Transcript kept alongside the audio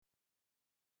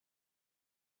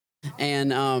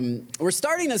And we're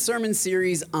starting a sermon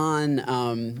series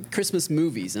on Christmas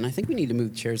movies. And I think we need to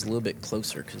move the chairs a little bit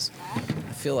closer because I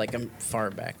feel like I'm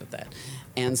far back with that.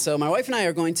 And so my wife and I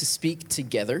are going to speak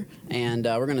together, and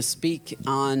we're going to speak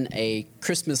on a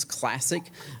Christmas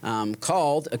classic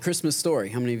called A Christmas Story.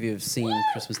 How many of you have seen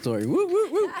Christmas Story? Woo, woo,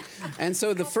 woo. And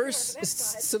so the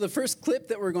first clip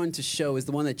that we're going to show is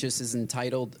the one that just is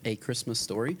entitled A Christmas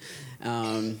Story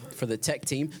for the tech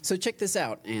team. So check this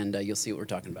out, and you'll see what we're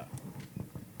talking about.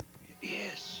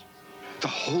 Yes. The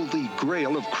holy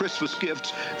grail of Christmas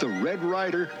gifts, the Red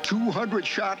Ryder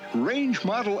 200-shot range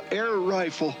model air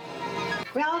rifle.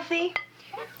 Ralphie,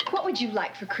 what would you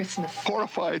like for Christmas?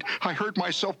 Horrified, I heard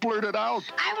myself blurt it out.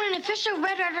 I want an official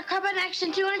Red Ryder Carbine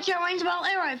Action 200-shot range model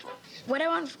air rifle. What I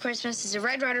want for Christmas is a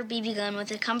Red Ryder BB gun with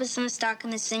a compass in the stock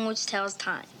and this thing which tells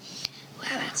time.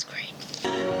 Wow, that's great.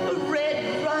 A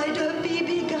Red Ryder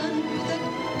BB gun with a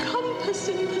compass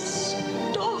in the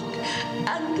stock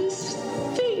and this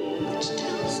thing which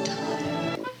tells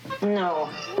time. No.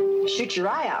 Shoot your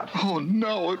eye out. Oh,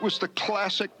 no, it was the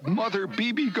classic mother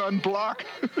BB gun block.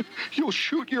 You'll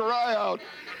shoot your eye out.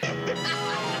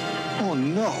 Oh,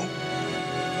 no.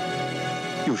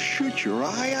 You'll shoot your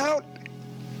eye out?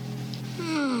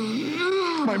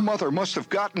 My mother must have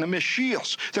gotten to Miss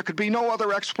Shields. There could be no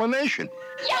other explanation.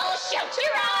 You'll shoot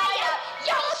your eye out!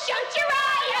 You'll shoot your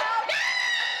eye out!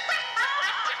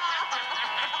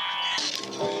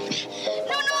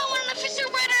 No, I want an official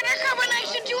Red Ryder Carbine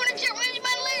Action 200-shot range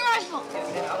model air rifle.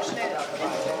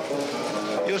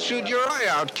 You'll shoot your eye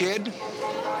out, kid.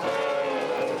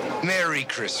 Merry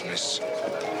Christmas.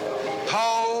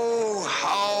 Ho,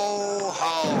 ho,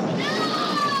 ho.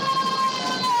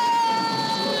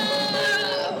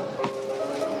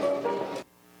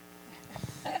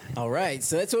 All right,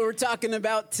 so that's what we're talking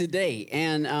about today.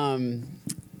 And I'm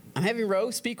having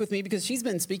Ro speak with me because she's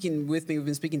been speaking with me. We've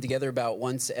been speaking together about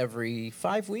once every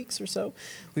 5 weeks or so.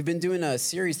 We've been doing a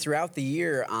series throughout the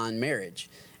year on marriage.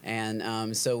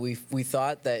 And so we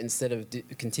thought that instead of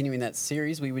continuing that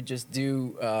series, we would just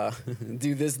do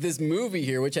this movie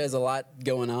here, which has a lot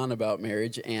going on about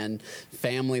marriage and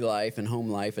family life and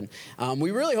home life. And we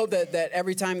really hope that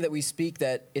every time that we speak,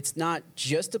 that it's not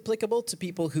just applicable to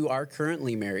people who are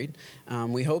currently married.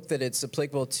 We hope that it's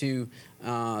applicable to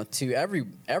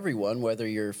everyone, whether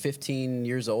you're 15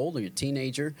 years old or you're a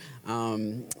teenager,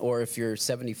 or if you're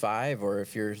 75 or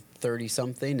if you're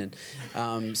 30-something,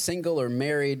 and single or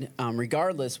married,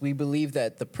 regardless, we believe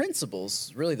that the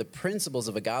principles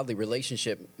of a godly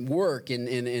relationship work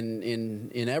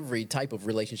in every type of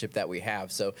relationship that we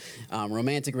have. So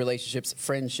romantic relationships,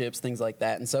 friendships, things like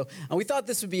that. And so we thought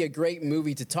this would be a great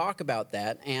movie to talk about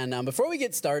that. And before we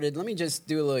get started, let me just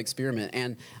do a little experiment.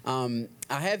 And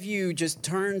I have you just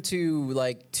turn to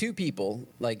like two people,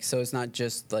 so it's not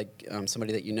just like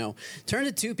somebody that you know. Turn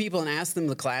to two people and ask them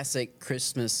the classic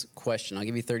Christmas question. I'll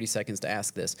give you 30 seconds to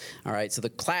ask this. All right, so the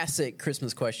classic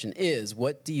Christmas question is,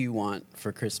 what do you want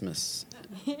for Christmas?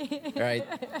 All right,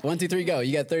 1, 2, 3, go.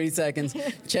 You got 30 seconds.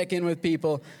 Check in with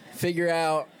people. Figure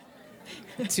out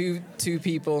two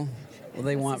people what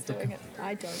they want for Christmas.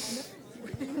 I don't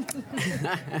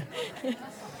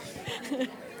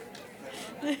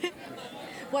know.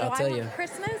 What I'll do I tell want you. for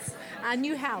Christmas? A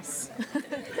new house.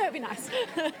 That'd be nice.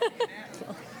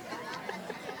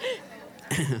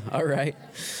 All right.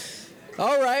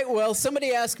 Well,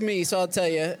 somebody asked me, so I'll tell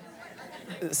you.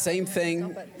 Same thing.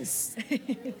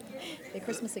 They're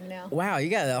Christmasing now. Wow, you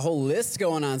got a whole list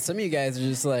going on. Some of you guys are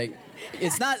just like,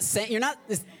 it's not. You're not.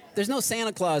 There's no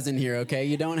Santa Claus in here, okay?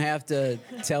 You don't have to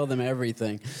tell them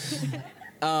everything.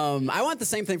 I want the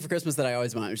same thing for Christmas that I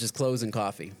always want, which is clothes and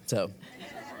coffee. So.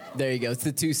 There you go. It's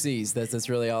the 2 C's. That's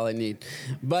really all I need.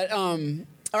 But all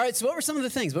right. So what were some of the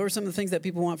things? What were some of the things that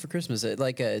people want for Christmas?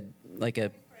 Like a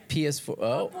PS4.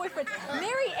 Oh, boyfriend.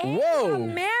 Mary Ann. Whoa.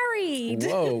 I'm married.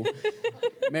 Whoa.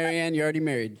 Mary Ann, you're already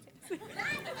married.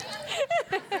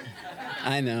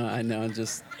 I know. I'm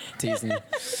just teasing.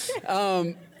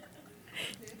 But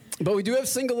we do have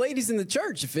single ladies in the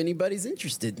church if anybody's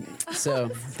interested.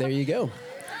 So there you go.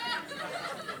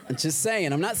 I'm just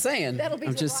saying. I'm not saying.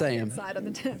 I'm just saying.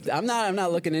 I'm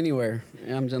not looking anywhere.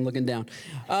 I'm just looking down.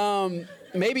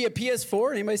 Maybe a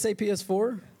PS4. Anybody say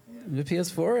PS4? The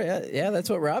PS4? Yeah, that's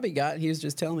what Robbie got. He was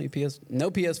just telling me no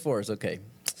PS4s. Okay,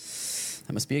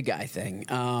 that must be a guy thing.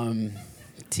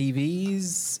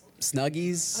 TVs,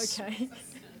 Snuggies. Okay.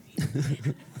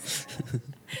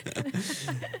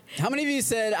 How many of you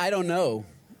said I don't know?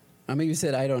 How many of you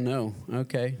said I don't know?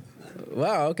 Okay.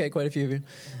 Wow. Okay, quite a few of you.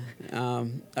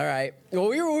 All right. Well,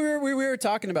 we were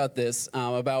talking about this,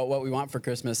 about what we want for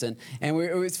Christmas, and it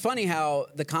was funny how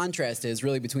the contrast is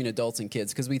really between adults and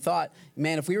kids, because we thought,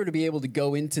 man, if we were to be able to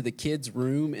go into the kids'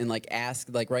 room and ask,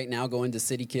 right now, go into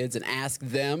City Kids and ask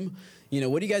them,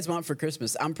 what do you guys want for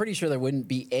Christmas? I'm pretty sure there wouldn't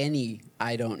be any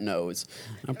I don't knows.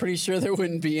 I'm pretty sure there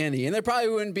wouldn't be any. And there probably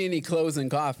wouldn't be any clothes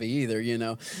and coffee either,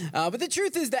 But the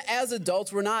truth is that as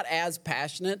adults, we're not as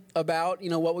passionate about,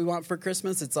 what we want for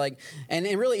Christmas. It's like, and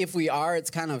really if we are, it's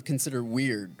kind of considered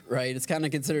weird, right? It's kind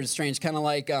of considered strange, kind of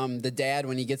like the dad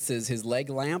when he gets his leg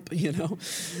lamp,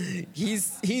 He's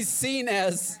seen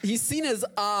as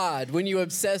odd when you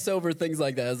obsess over things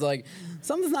like that. It's like,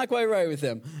 something's not quite right with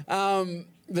him.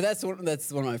 But that's one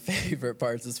of my favorite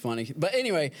parts. It's funny. But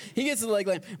anyway, he gets the leg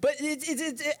lamp. But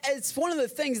it's one of the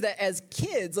things that as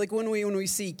kids, like when we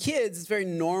see kids, it's very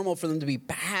normal for them to be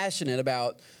passionate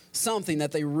about something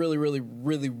that they really, really,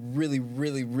 really, really,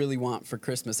 really, really want for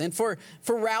Christmas. And for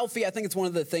Ralphie, I think it's one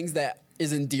of the things that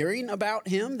is endearing about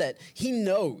him, that he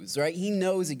knows, right? He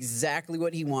knows exactly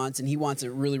what he wants, and he wants it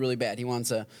really, really bad. He wants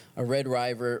a Red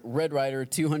Ryder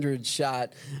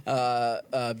 200-shot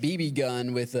BB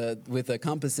gun with a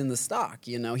compass in the stock.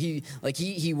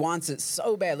 He wants it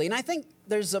so badly. And I think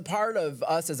there's a part of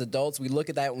us as adults, we look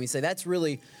at that and we say, that's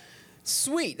really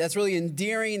sweet. That's really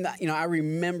endearing. I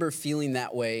remember feeling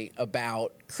that way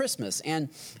about Christmas. And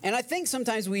I think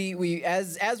sometimes we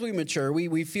as we mature,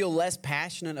 we feel less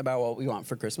passionate about what we want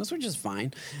for Christmas, which is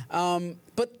fine.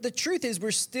 But the truth is we're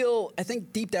still, I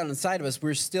think deep down inside of us,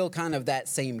 we're still kind of that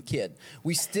same kid.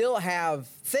 We still have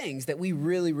things that we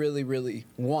really, really, really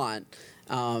want.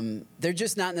 They're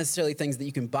just not necessarily things that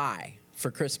you can buy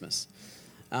for Christmas.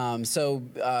 For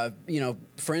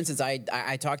instance,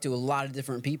 I talk to a lot of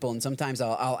different people, and sometimes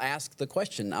I'll ask the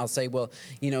question. I'll say, well,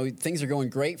 things are going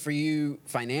great for you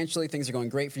financially, things are going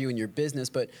great for you in your business,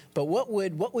 but what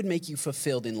would make you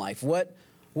fulfilled in life? What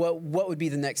would be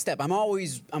the next step? I'm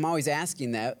always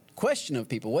asking that question of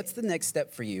people. What's the next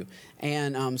step for you?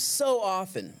 And so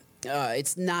often,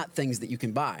 it's not things that you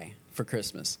can buy for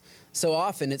Christmas. So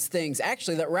often it's things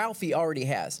actually that Ralphie already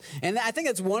has. And I think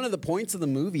that's one of the points of the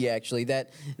movie, actually,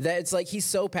 that it's like he's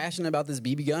so passionate about this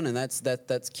BB gun, and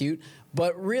that's cute.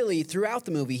 But really, throughout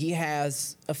the movie, he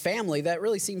has a family that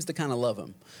really seems to kind of love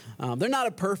him. They're not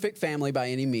a perfect family by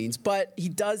any means, but he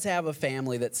does have a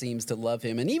family that seems to love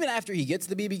him. And even after he gets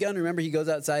the BB gun, remember, he goes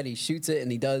outside, he shoots it, and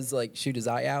he does shoot his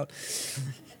eye out.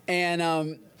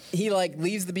 And he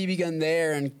leaves the BB gun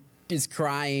there and is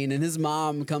crying, and his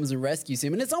mom comes and rescues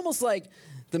him. And it's almost like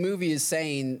the movie is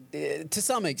saying, to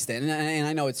some extent, and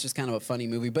I know it's just kind of a funny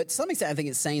movie, but to some extent I think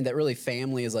it's saying that really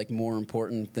family is more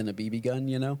important than a BB gun,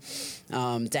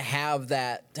 to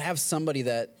have somebody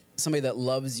that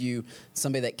loves you,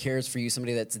 somebody that cares for you,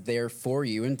 somebody that's there for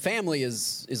you. And family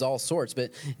is all sorts,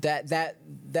 but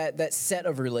that set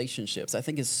of relationships I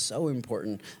think is so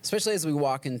important, especially as we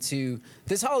walk into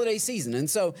this holiday season. And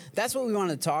so that's what we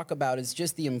want to talk about, is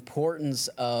just the importance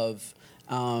of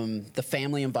the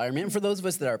family environment. And for those of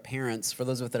us that are parents, for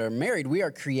those of us that are married, we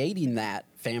are creating that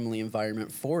family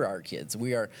environment for our kids.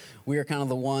 We are kind of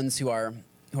the ones who are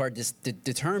just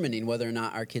determining whether or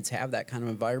not our kids have that kind of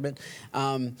environment.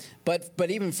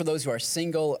 But even for those who are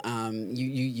single,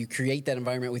 you create that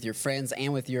environment with your friends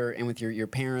and with your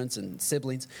parents and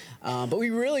siblings. But we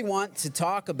really want to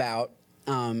talk about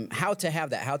how to have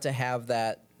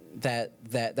that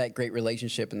great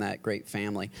relationship and that great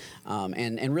family,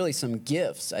 and really some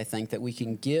gifts, I think, that we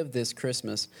can give this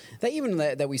Christmas.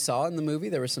 That we saw in the movie,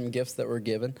 there were some gifts that were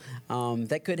given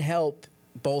that could help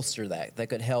bolster that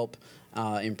could help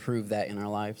improve that in our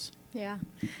lives. Yeah.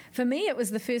 For me, it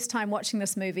was the first time watching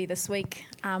this movie this week.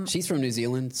 She's from New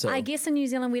Zealand, so... I guess in New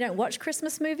Zealand we don't watch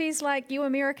Christmas movies like you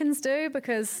Americans do,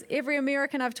 because every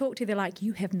American I've talked to, they're like,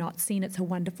 you have not seen It's a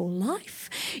Wonderful Life.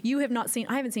 I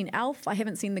haven't seen Elf. I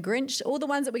haven't seen The Grinch. All the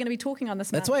ones that we're going to be talking on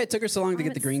this month. That's why it took her so long to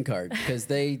get the green card, because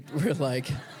they were like...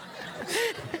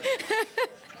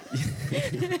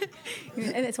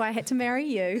 And that's why I had to marry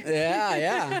you.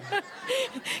 Yeah.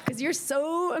 Because you're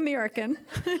so American.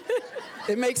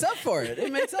 It makes up for it.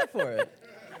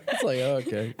 It's like, oh,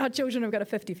 okay. Our children have got a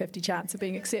 50-50 chance of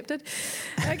being accepted.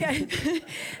 Okay.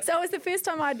 So it was the first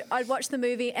time I'd watched the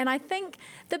movie, and I think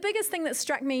the biggest thing that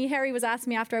struck me, Harry was asking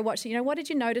me after I watched it, what did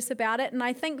you notice about it? And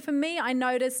I think for me, I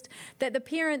noticed that the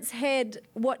parents had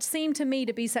what seemed to me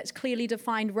to be such clearly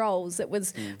defined roles. It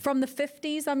was from the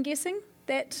 50s, I'm guessing.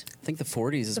 I think the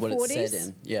 40s is what 40s? It's set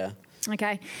in. Yeah.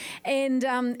 Okay. And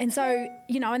so,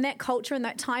 in that culture, in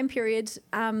that time period,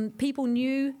 people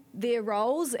knew their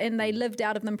roles and they lived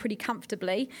out of them pretty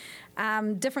comfortably.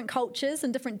 Different cultures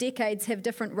and different decades have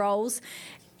different roles.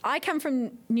 I come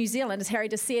from New Zealand, as Harry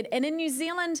just said, and in New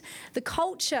Zealand, the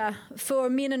culture for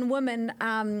men and women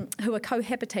who are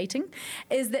cohabitating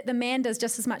is that the man does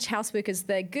just as much housework as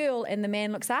the girl, and the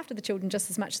man looks after the children just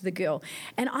as much as the girl.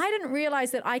 And I didn't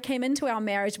realise that I came into our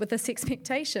marriage with this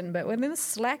expectation, but when the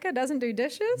slacker doesn't do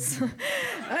dishes,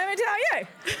 let me tell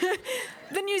you,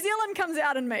 the New Zealand comes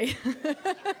out in me.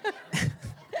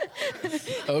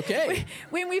 Okay.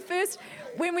 When we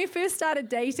first started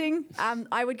dating,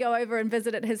 I would go over and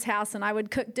visit at his house, and I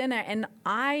would cook dinner, and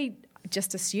I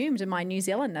just assumed in my New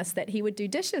Zealandness that he would do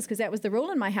dishes because that was the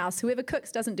rule in my house. Whoever cooks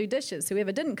doesn't do dishes.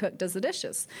 Whoever didn't cook does the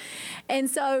dishes. And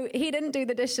so he didn't do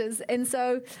the dishes. And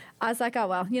so I was like, oh,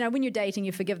 well, when you're dating,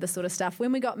 you forgive this sort of stuff.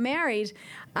 When we got married,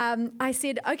 I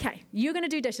said, okay, you're going to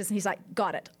do dishes. And he's like,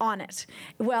 got it, on it.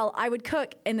 Well, I would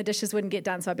cook and the dishes wouldn't get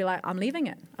done. So I'd be like, I'm leaving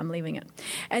it.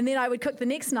 And then I would cook the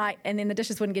next night and then the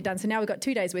dishes wouldn't get done. So now we've got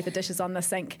 2 days worth of dishes on the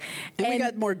sink. And we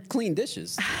got more clean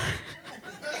dishes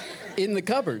in the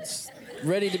cupboards,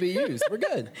 ready to be used. We're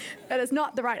good. That is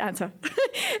not the right answer.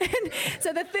 And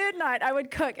so the third night I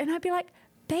would cook and I'd be like,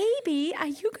 baby, are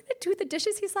you going to do the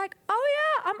dishes? He's like, oh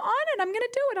yeah, I'm on it. I'm going to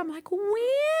do it. I'm like, when?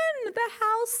 The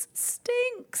house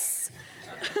stinks.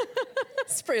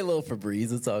 Spray a little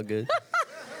Febreze. It's all good.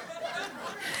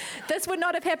 This would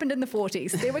not have happened in the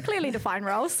 40s. There were clearly defined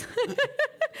roles.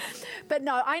 But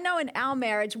no, I know in our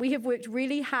marriage, we have worked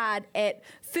really hard at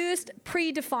first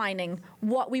predefining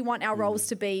what we want our roles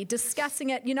to be, discussing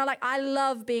it. I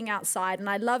love being outside and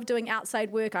I love doing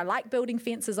outside work. I like building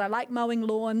fences. I like mowing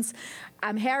lawns.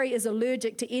 Harry is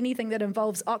allergic to anything that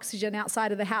involves oxygen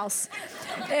outside of the house.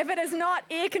 If it is not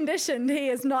air conditioned, he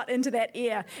is not into that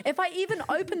air. If I even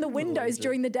open the windows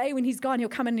during the day when he's gone, he'll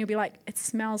come in and he'll be like, it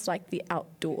smells like the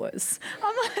outdoors.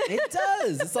 I'm like, it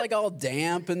does. It's like all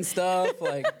damp and stuff.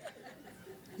 Like,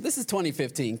 this is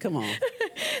 2015. Come on.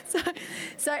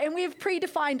 So, and we've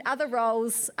predefined other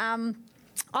roles.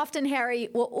 Often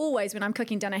always when I'm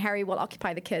cooking dinner, Harry will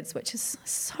occupy the kids, which is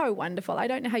so wonderful. I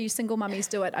don't know how you single mummies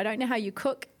do it. I don't know how you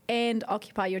cook and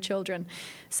occupy your children.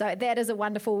 So that is a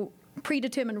wonderful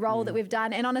predetermined role that we've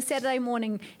done. And on a Saturday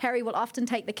morning, Harry will often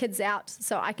take the kids out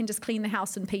so I can just clean the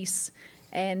house in peace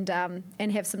and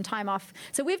have some time off.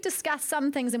 So we've discussed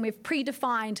some things and we've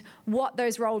predefined what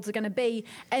those roles are going to be,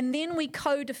 and then we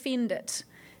co-defend it.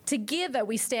 Together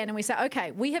we stand and we say,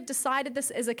 okay, we have decided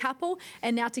this as a couple,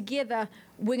 and now together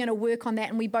we're going to work on that,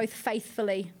 and we both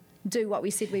faithfully do what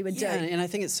we said we would do. Yeah, and I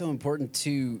think it's so important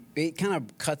it kind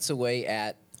of cuts away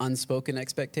at unspoken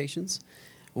expectations,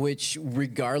 which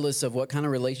regardless of what kind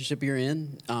of relationship you're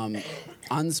in,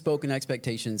 unspoken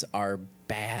expectations are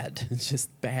bad. It's just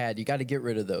bad. You got to get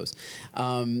rid of those.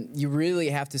 You really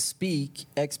have to speak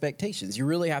expectations. You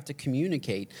really have to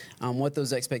communicate what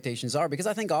those expectations are, because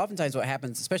I think oftentimes what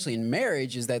happens, especially in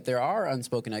marriage, is that there are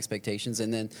unspoken expectations,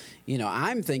 and then,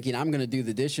 I'm thinking I'm going to do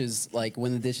the dishes like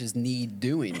when the dishes need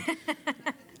doing.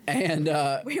 And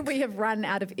we have run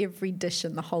out of every dish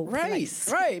in the whole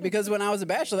place. Right, because when I was a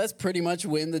bachelor, that's pretty much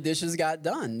when the dishes got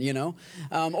done,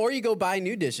 or you go buy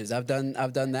new dishes. I've done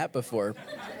that before.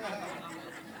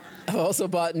 I've also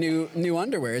bought new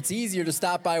underwear. It's easier to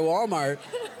stop by Walmart.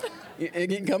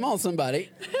 Come on, somebody.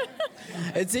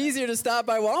 It's easier to stop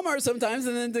by Walmart sometimes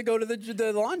than then to go to the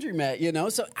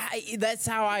laundromat, So that's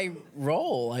how I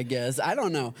roll, I guess. I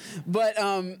don't know, but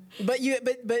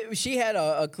she had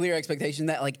a clear expectation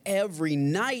that like every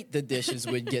night the dishes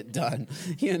would get done,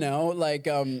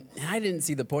 I didn't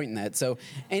see the point in that. So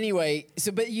anyway,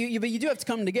 but you do have to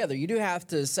come together. You do have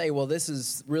to say, well, this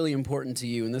is really important to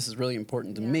you, and this is really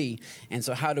important to me, and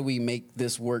so how do we make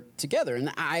this work together?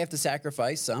 And I have to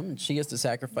sacrifice some, and she has to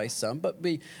sacrifice some, but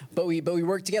we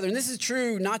work together. And this is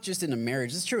true not just in a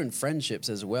marriage, this is true in friendships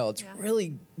as well. It's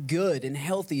really good and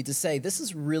healthy to say, this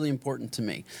is really important to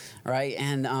me, right?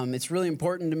 And it's really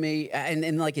important to me,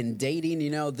 and like in dating,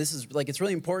 this is like, it's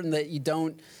really important that you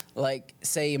don't like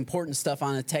say important stuff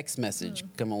on a text message.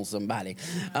 Come on, somebody.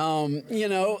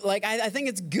 I think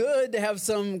it's good to have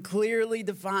some clearly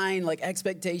defined like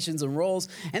expectations and roles,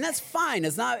 and that's fine.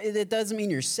 It doesn't mean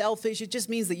you're selfish. It just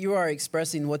means that you are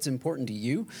expressing what's important to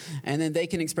you, and then they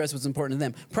can express what's important to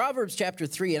them. Proverbs chapter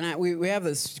 3, and we have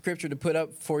this scripture to put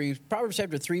up for you. Proverbs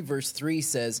chapter 3, verse 3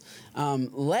 says,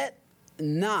 let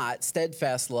not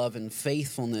steadfast love and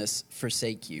faithfulness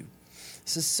forsake you.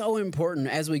 This is so important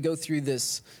as we go through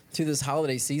this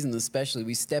holiday season, especially.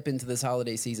 We step into this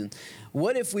holiday season.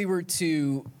 What if we were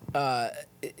to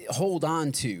hold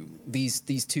on to these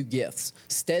two gifts,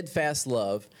 steadfast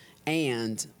love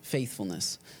and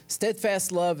faithfulness?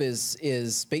 Steadfast love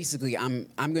is basically, I'm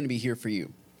going to be here for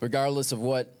you. Regardless of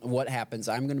what happens,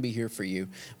 I'm going to be here for you.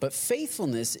 But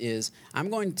faithfulness is, I'm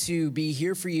going to be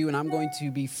here for you, and I'm going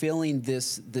to be filling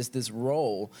this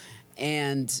role.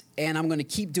 And I'm going to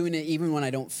keep doing it even when I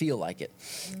don't feel like it.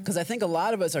 Because I think a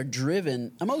lot of us are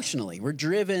driven emotionally. We're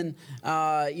driven,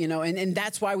 and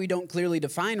that's why we don't clearly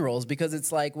define roles, because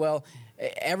it's like, well,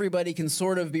 everybody can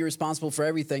sort of be responsible for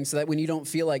everything, so that when you don't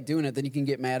feel like doing it, then you can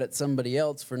get mad at somebody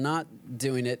else for not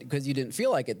doing it because you didn't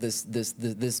feel like it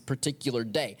this particular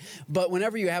day. But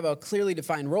whenever you have a clearly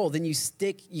defined role, then you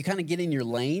kind of get in your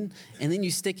lane, and then you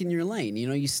stick in your lane.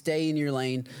 You stay in your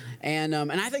lane, and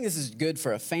I think this is good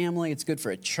for a family. It's good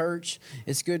for a church.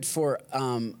 It's good for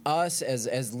us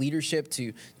as leadership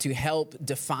to help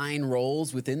define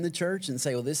roles within the church and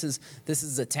say, well, this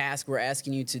is a task we're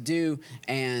asking you to do,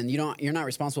 and you're not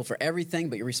responsible for everything,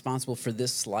 but you're responsible for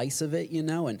this slice of it,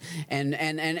 and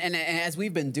as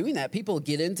we've been doing that, people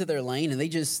get into their lane, and they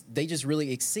just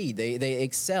really exceed. They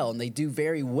excel, and they do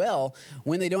very well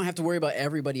when they don't have to worry about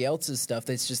everybody else's stuff.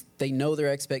 It's just they know their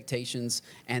expectations,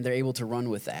 and they're able to run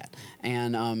with that.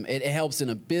 And it helps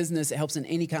in a business. It helps in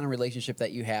any kind of relationship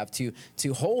that you have to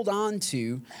hold on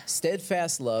to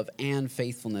steadfast love and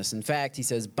faithfulness. In fact, he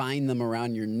says, bind them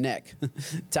around your neck,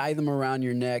 tie them around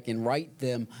your neck, and write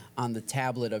them on the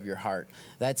tablet of your heart.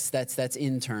 That's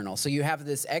internal. So you have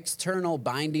this external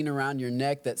binding around your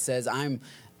neck that says, I'm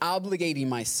obligating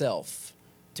myself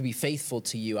to be faithful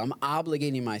to you. I'm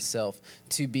obligating myself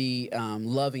to be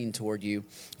loving toward you.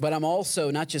 But I'm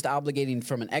also not just obligating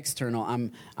from an external.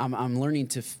 I'm learning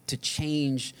to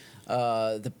change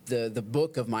the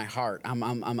book of my heart.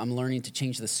 I'm learning to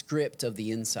change the script of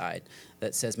the inside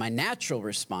that says my natural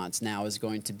response now is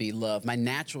going to be love. My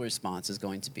natural response is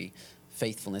going to be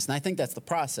faithfulness. And I think that's the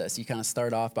process. You kind of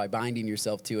start off by binding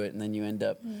yourself to it, and then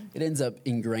it ends up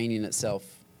ingraining itself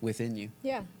within you.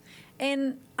 Yeah.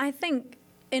 And I think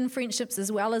in friendships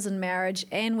as well as in marriage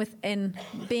and within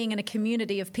being in a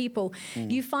community of people,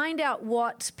 you find out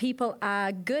what people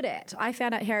are good at. I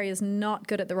found out Harry is not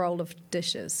good at the role of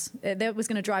dishes. That was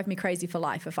going to drive me crazy for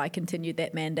life if I continued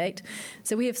that mandate.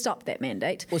 So we have stopped that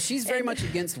mandate. Well, she's very much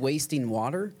against wasting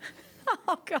water.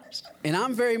 Oh, gosh. And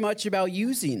I'm very much about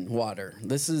using water.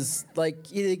 This is like,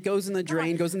 it goes in the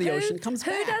drain, goes in the ocean, comes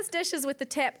back. Who does dishes with the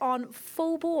tap on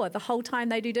full bore the whole time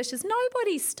they do dishes?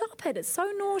 Nobody. Stop it. It's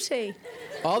so naughty.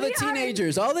 All the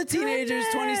teenagers,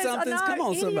 20-somethings. Come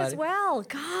on, Eddie somebody. as well.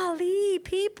 Golly,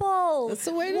 people. That's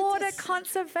the way it Water is.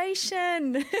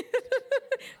 Conservation.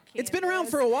 It's been around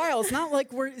for a while. It's not like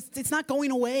it's not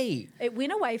going away. It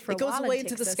went away for a while. It goes away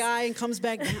into the sky and comes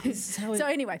back down. So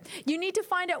anyway, you need to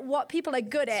find out what people are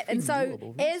good at. And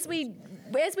so as we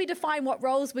define what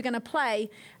roles we're going to play,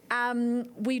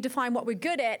 we define what we're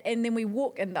good at, and then we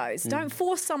walk in those. Don't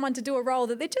force someone to do a role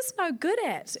that they're just no good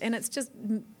at, and it's just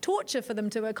torture for them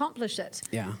to accomplish it.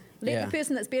 Yeah. Let the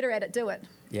person that's better at it do it.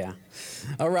 Yeah.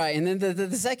 All right. And then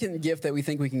the second gift that we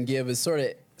think we can give is sort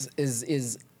of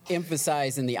is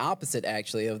emphasized in the opposite,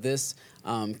 actually, of this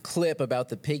clip about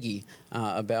the piggy,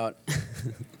 about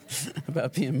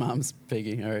being mom's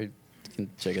piggy. All right, you can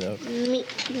check it out.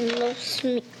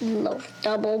 Meatloaf,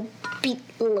 double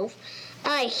beetloaf.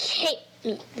 I hate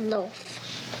meatloaf.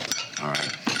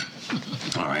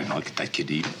 All right, I'll get that kid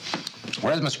to eat.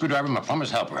 Where's my screwdriver and my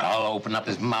plumber's helper? I'll open up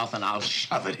his mouth and I'll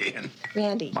shove it in.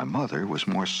 Randy, my mother was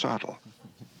more subtle.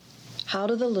 How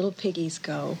do the little piggies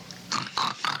go?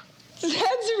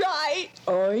 That's right.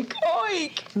 Oink,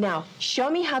 oink. Now, show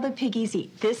me how the piggies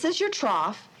eat. This is your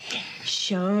trough.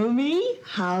 Show me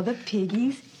how the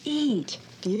piggies eat.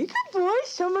 Be a good boy.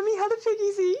 Show Mommy how the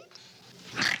piggies eat.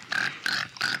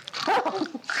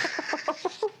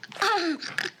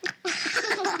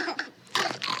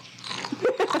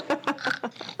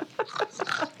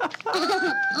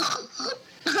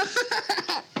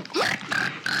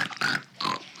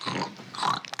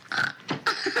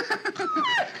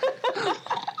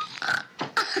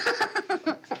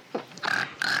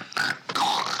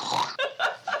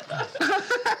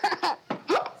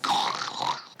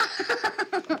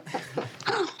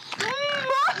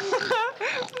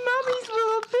 Mommy's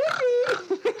little piggy.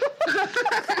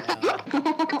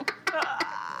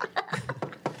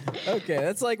 Okay,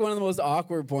 that's like one of the most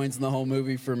awkward points in the whole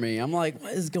movie for me. I'm like,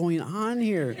 what is going on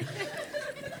here?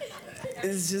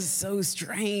 It's just so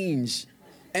strange.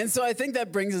 And so I think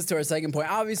that brings us to our second point.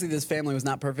 Obviously, this family was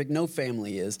not perfect. No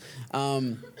family is.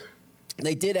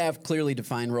 They did have clearly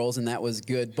defined roles, and that was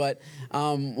good. But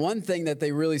one thing that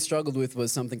they really struggled with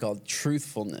was something called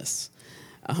truthfulness.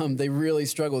 they really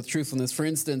struggle with truthfulness. For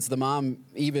instance, the mom,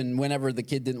 even whenever the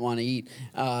kid didn't want to eat,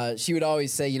 she would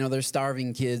always say, there's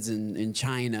starving kids in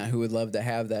China who would love to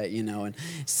have that, and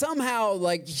somehow,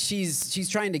 like, she's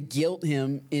trying to guilt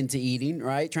him into eating,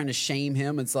 right? Trying to shame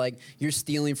him. It's like, you're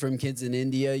stealing from kids in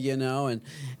India, and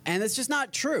it's just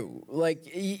not true. Like,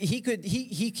 he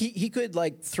could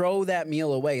like throw that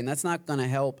meal away, and that's not going to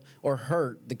help or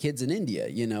hurt the kids in India,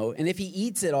 and if he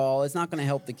eats it all, it's not going to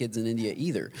help the kids in India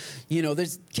either.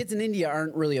 There's kids in India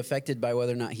aren't really affected by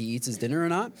whether or not he eats his dinner or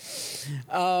not.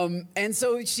 And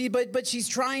so she's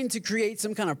trying to create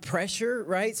some kind of pressure,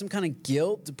 right? Some kind of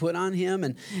guilt to put on him.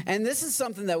 And this is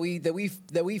something that we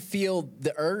feel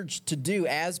the urge to do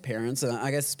as parents.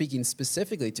 I guess speaking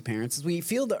specifically to parents, is we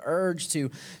feel the urge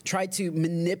to try to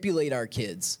manipulate our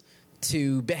kids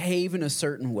to behave in a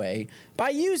certain way by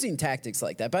using tactics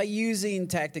like that, by using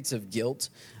tactics of guilt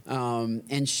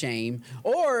and shame,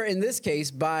 or in this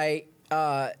case, by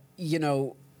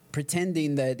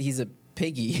pretending that he's a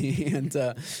piggy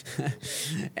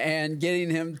and getting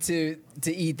him to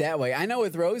eat that way. I know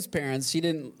with Rose's parents, she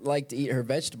didn't like to eat her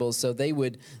vegetables, so they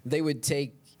would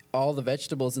take all the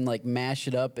vegetables and like mash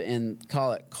it up and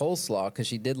call it coleslaw, because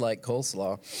she did like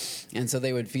coleslaw, and so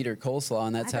they would feed her coleslaw,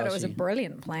 and that's I how thought it was a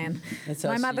brilliant plan.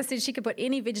 My mother said she could put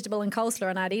any vegetable in coleslaw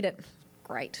and I'd eat it.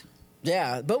 Great.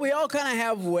 Yeah, but we all kind of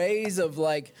have ways of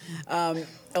like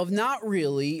of not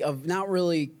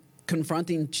really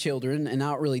confronting children and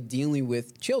not really dealing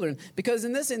with children, because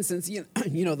in this instance,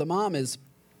 the mom is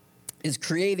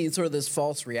creating sort of this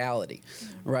false reality,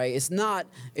 right? It's not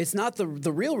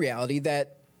the real reality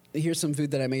that here's some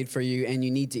food that I made for you and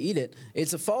you need to eat it.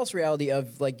 It's a false reality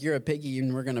of like, you're a piggy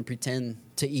and we're going to pretend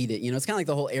to eat it. It's kind of like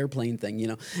the whole airplane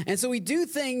thing, And so we do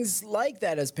things like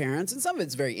that as parents, and some of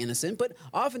it's very innocent, but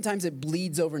oftentimes it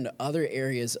bleeds over into other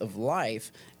areas of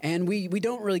life, and we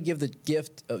don't really give the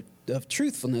gift of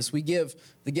truthfulness. We give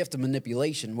the gift of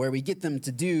manipulation, where we get them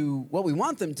to do what we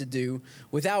want them to do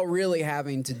without really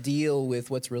having to deal with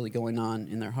what's really going on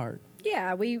in their heart.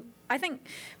 Yeah, I think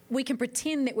we can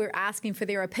pretend that we're asking for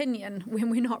their opinion when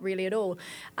we're not really at all.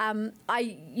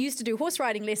 I used to do horse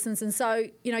riding lessons, and so,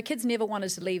 kids never wanted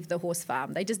to leave the horse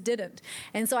farm. They just didn't.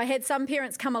 And so I had some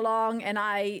parents come along, and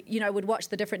I, would watch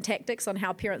the different tactics on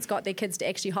how parents got their kids to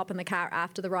actually hop in the car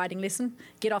after the riding lesson,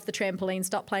 get off the trampoline,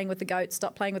 stop playing with the goats,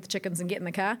 stop playing with the chickens, and get in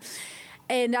the car.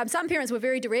 And some parents were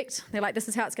very direct. They're like, this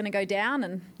is how it's going to go down.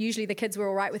 And usually the kids were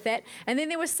all right with that. And then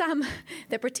there were some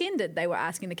that pretended they were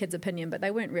asking the kid's opinion, but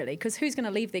they weren't really. Because who's going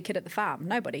to leave their kid at the farm?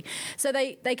 Nobody. So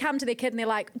they come to their kid and they're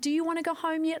like, do you want to go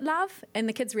home yet, love? And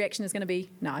the kid's reaction is going to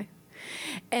be, no.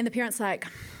 And the parent's like,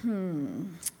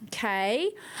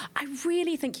 okay. I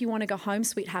really think you want to go home,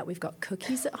 sweetheart. We've got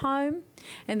cookies at home.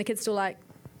 And the kid's still like,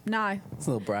 no. It's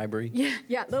a little bribery.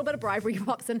 Yeah, a little bit of bribery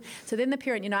pops in. So then the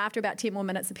parent, after about 10 more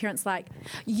minutes, the parent's like,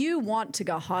 you want to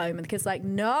go home. And the kid's like,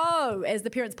 no. As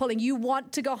the parent's pulling, you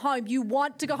want to go home. You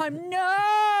want to go home.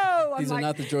 No. These are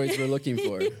not the joys we're looking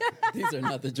for. These are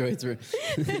not the joys we're...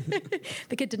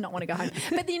 The kid did not want to go home.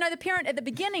 But, the parent at the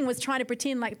beginning was trying to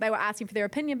pretend like they were asking for their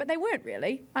opinion, but they weren't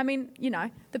really. I mean,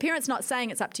 the parent's not saying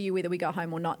it's up to you whether we go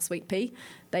home or not, sweet pea.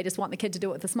 They just want the kid to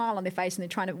do it with a smile on their face, and they're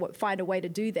trying to find a way to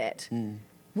do that.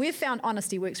 We've found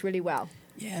honesty works really well.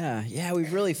 Yeah,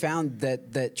 we've really found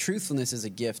that truthfulness is a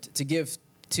gift to give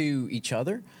to each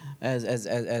other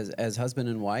as husband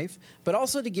and wife, but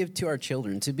also to give to our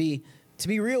children, to be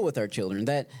real with our children,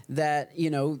 that you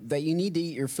need to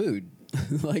eat your food.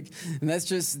 And that's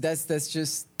just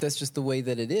the way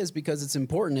that it is, because it's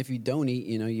important. If you don't eat,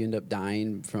 you end up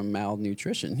dying from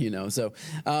malnutrition, So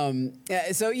but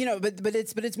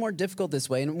it's more difficult this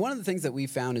way. And one of the things that we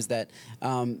found is that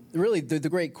really the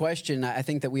great question I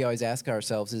think that we always ask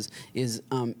ourselves is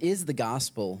the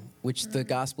gospel, which the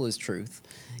gospel is truth,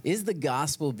 is the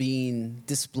gospel being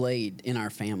displayed in our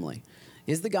family?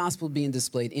 Is the gospel being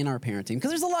displayed in our parenting? Because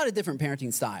there's a lot of different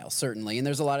parenting styles, certainly, and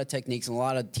there's a lot of techniques and a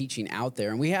lot of teaching out there,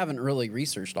 and we haven't really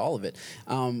researched all of it.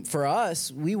 For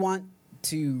us, we want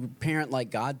to parent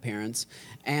like God parents,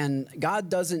 and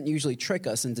God doesn't usually trick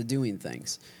us into doing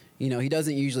things. He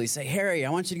doesn't usually say, Harry,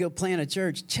 I want you to go plant a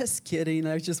church. Just kidding.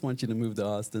 I just want you to move to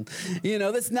Austin.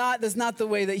 That's not the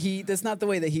way that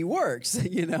he works.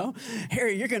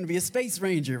 Harry, you're going to be a space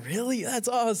ranger. Really? That's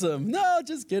awesome. No,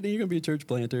 just kidding. You're going to be a church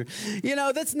planter.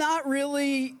 That's not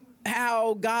really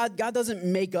how God doesn't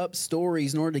make up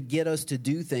stories in order to get us to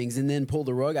do things and then pull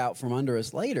the rug out from under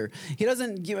us later. He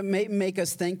doesn't make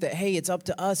us think that, hey, it's up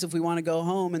to us if we want to go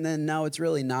home, and then, no, it's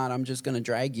really not. I'm just going to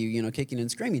drag you, kicking and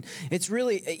screaming. It's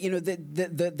really,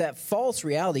 that false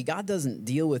reality. God doesn't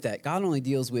deal with that. God only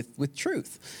deals with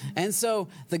truth. And so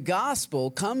the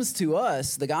gospel comes to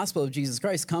us, the gospel of Jesus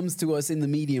Christ comes to us in the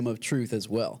medium of truth as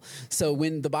well. So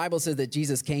when the Bible says that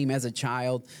Jesus came as a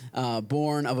child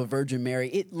born of a Virgin Mary,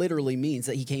 it literally means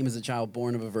that he came as a child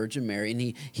born of a Virgin Mary, and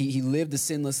he lived a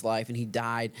sinless life, and he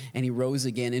died, and he rose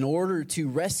again in order to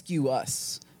rescue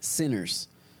us sinners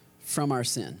from our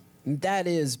sin. And that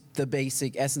is the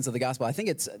basic essence of the gospel. I think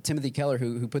it's Timothy Keller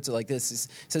who puts it like this.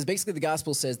 He says basically the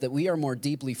gospel says that we are more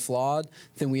deeply flawed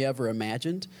than we ever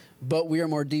imagined, but we are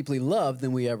more deeply loved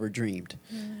than we ever dreamed.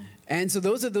 And so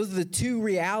those are the two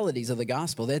realities of the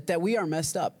gospel, that we are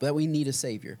messed up, that we need a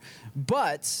Savior.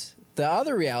 But the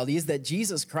other reality is that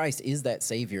Jesus Christ is that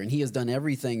Savior, and he has done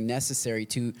everything necessary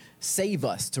to save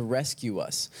us, to rescue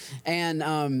us.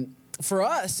 And for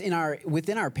us,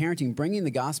 within our parenting, bringing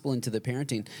the gospel into the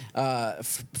parenting,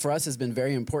 for us has been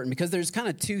very important, because there's kind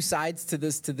of two sides to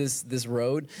this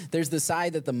road. There's the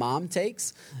side that the mom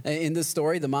takes in this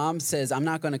story. The mom says, "I'm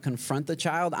not going to confront the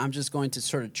child. I'm just going to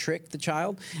sort of trick the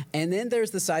child." And then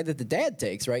there's the side that the dad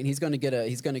takes, right? And he's going to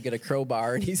get a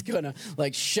crowbar, and he's going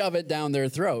to shove it down their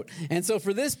throat. And so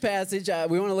for this passage,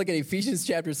 we want to look at Ephesians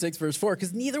chapter 6, verse 4,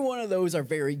 because neither one of those are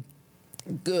very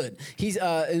good. He's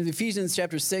in Ephesians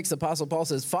chapter 6, Apostle Paul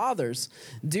says, "Fathers,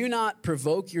 do not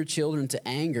provoke your children to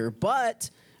anger,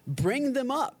 but bring them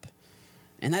up."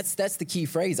 And that's the key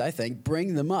phrase, I think.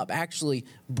 Bring them up. Actually,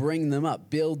 bring them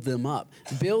up. Build them up.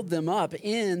 Build them up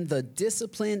in the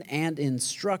discipline and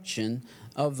instruction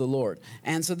of the Lord.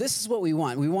 And so this is what we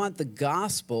want. We want the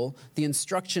gospel, the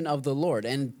instruction of the Lord.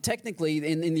 And technically,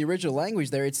 in the original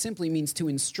language there, it simply means to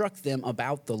instruct them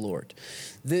about the Lord.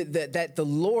 That the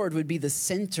Lord would be the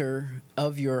center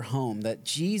of your home. That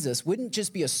Jesus wouldn't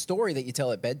just be a story that you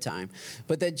tell at bedtime,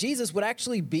 but that Jesus would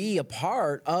actually be a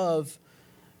part of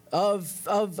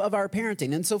our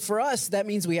parenting. And so for us, that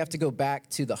means we have to go back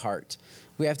to the heart.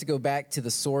 We have to go back to the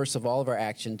source of all of our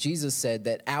action. Jesus said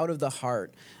that out of the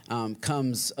heart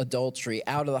comes adultery.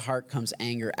 Out of the heart comes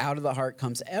anger. Out of the heart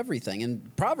comes everything.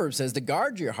 And Proverbs says to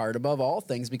guard your heart above all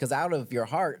things, because out of your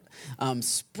heart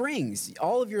springs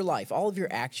all of your life, all of your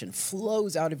action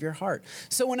flows out of your heart.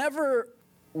 So whenever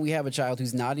we have a child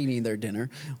who's not eating their dinner,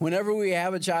 whenever we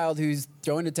have a child who's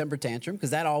throwing a temper tantrum, because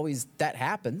that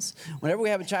happens, whenever we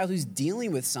have a child who's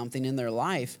dealing with something in their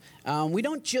life, we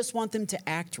don't just want them to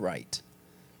act right,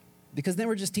 because then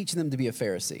we're just teaching them to be a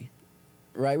Pharisee,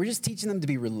 right? We're just teaching them to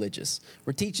be religious.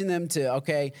 We're teaching them to,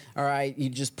 okay, all right, you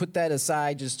just put that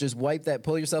aside, just wipe that,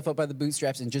 pull yourself up by the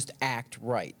bootstraps, and just act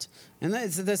right. And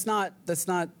that's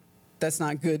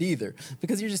not good either,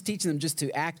 because you're just teaching them just to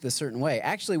act a certain way.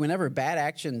 Actually, whenever bad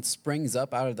action springs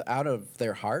up out of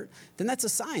their heart, then that's a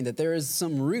sign that there is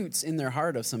some roots in their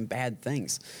heart of some bad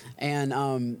things. And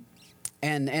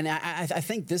I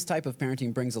think this type of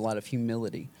parenting brings a lot of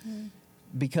humility,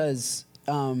 because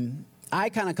I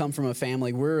kind of come from a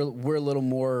family. We're a little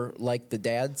more like the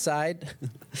dad side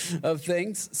of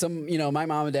things. My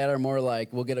mom and dad are more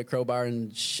like, we'll get a crowbar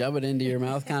and shove it into your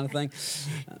mouth kind of thing.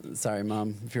 Sorry,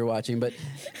 Mom, if you're watching. But,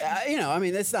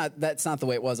 that's not the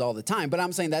way it was all the time. But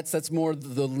I'm saying that's more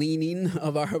the leaning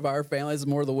of our family. It's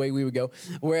more the way we would go.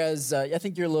 Whereas I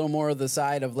think you're a little more of the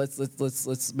side of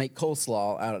let's make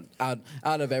coleslaw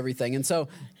out of everything. And so,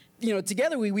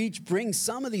 together we each bring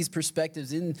some of these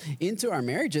perspectives into our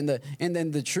marriage, and then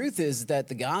the truth is that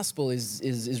the gospel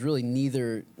is really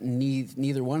neither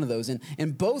one of those,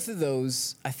 and both of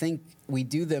those, I think, we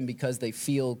do them because they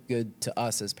feel good to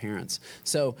us as parents.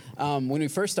 So when we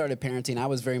first started parenting, I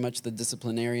was very much the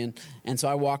disciplinarian, and so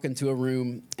I walk into a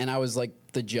room and I was like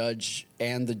the judge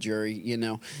and the jury,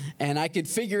 and I could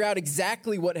figure out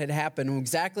exactly what had happened.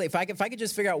 Exactly, if I could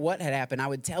just figure out what had happened, I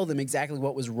would tell them exactly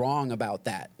what was wrong about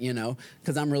that,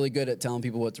 because I'm really good at telling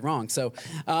people what's wrong. So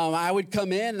I would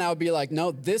come in and I would be like,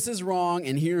 no, this is wrong,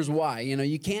 and here's why.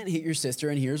 You can't hit your sister,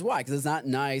 and here's why, because it's not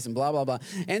nice, and blah blah blah.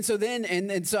 And so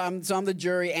then, so I'm the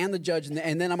jury and the judge,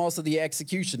 and then I'm also the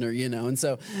executioner, and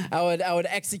so I would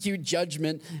execute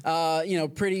judgment,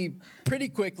 pretty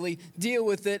quickly, deal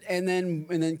with it, and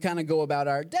then kind of go about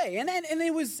our day. And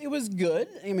it was good.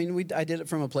 I did it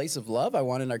from a place of love. I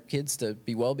wanted our kids to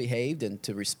be well behaved and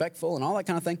to respectful and all that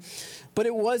kind of thing. But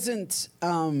it wasn't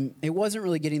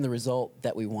really getting the result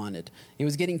that we wanted. It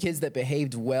was getting kids that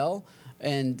behaved well,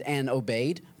 and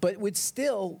obeyed, but would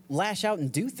still lash out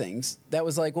and do things that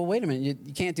was like, well, wait a minute,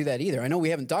 you can't do that either. I know we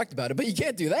haven't talked about it, but you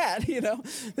can't do that,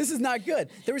 This is not good.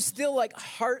 There was still like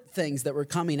heart things that were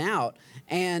coming out.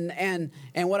 And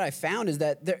what I found is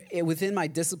that within my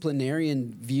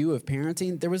disciplinarian view of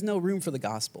parenting, there was no room for the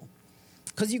gospel.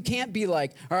 Because you can't be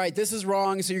like, all right, this is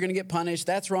wrong, so you're going to get punished.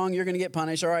 That's wrong, you're going to get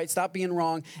punished. All right, stop being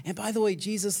wrong. And by the way,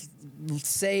 Jesus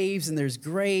saves, and there's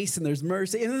grace, and there's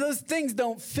mercy. And those things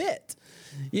don't fit.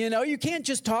 You can't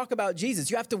just talk about Jesus.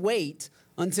 You have to wait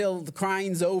until the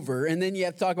crying's over, and then you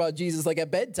have to talk about Jesus like at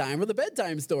bedtime or the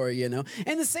bedtime story, And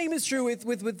the same is true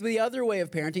with the other way of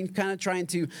parenting, kind of trying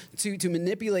to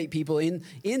manipulate people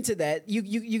into that.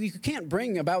 You can't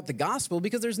bring about the gospel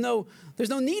because there's no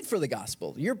need for the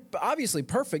gospel. You're obviously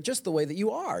perfect just the way that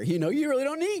you are. You really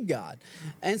don't need God.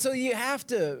 And so you have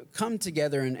to come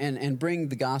together and bring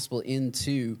the gospel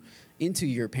into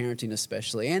your parenting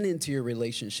especially, and into your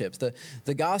relationships.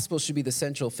 The gospel should be the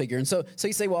central figure. And so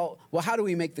you say, well, how do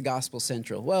we make the gospel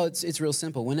central? Well, it's real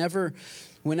simple. Whenever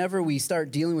we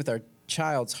start dealing with our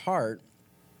child's heart,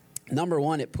 number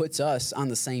one, it puts us on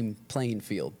the same playing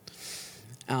field.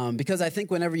 Because I think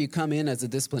whenever you come in as a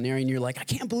disciplinarian, you're like, I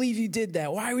can't believe you did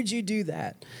that. Why would you do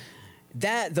that?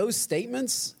 Those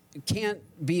statements can't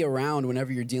be around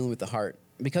whenever you're dealing with the heart.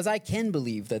 Because I can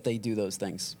believe that they do those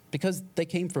things. Because they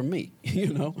came from me,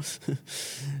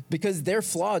 Because they're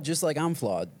flawed just like I'm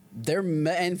flawed.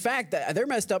 In fact, they're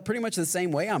messed up pretty much the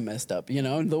same way I'm messed up,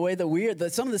 The way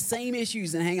that some of the same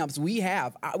issues and hang-ups we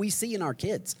see in our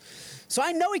kids. So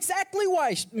I know exactly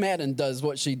why Madden does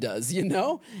what she does,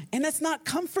 And that's not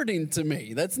comforting to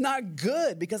me. That's not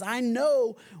good because I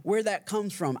know where that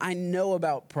comes from. I know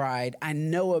about pride. I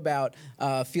know about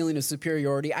feeling of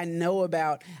superiority. I know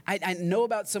about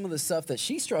some of the stuff that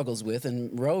she struggles with,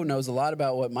 and Ro knows a lot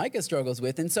about what Micah struggles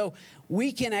with, and so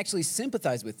we can actually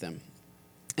sympathize with them.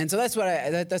 And so that's what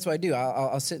I do.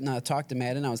 I'll sit and talk to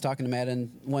Madden. I was talking to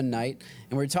Madden one night,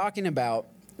 and we're talking about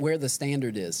where the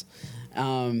standard is.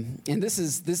 And this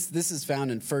is found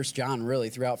in 1 John, really,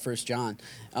 throughout 1 John.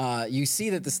 You see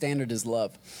that the standard is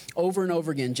love. Over and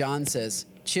over again, John says,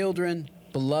 children,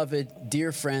 beloved,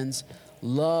 dear friends,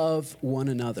 love one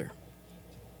another.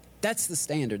 That's the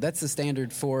standard. That's the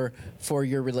standard for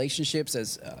your relationships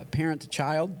as a parent to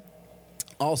child.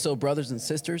 Also brothers and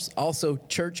sisters, also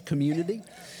church community.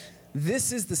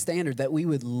 This is the standard, that we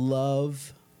would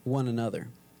love one another.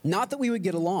 Not that we would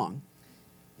get along,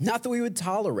 not that we would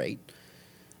tolerate,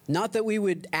 not that we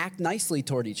would act nicely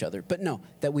toward each other, but no,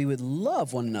 that we would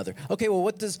love one another. Okay, well,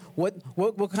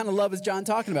 what kind of love is John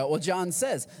talking about? Well, John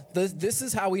says, this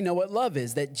is how we know what love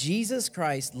is, that Jesus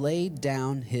Christ laid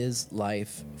down his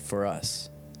life for us.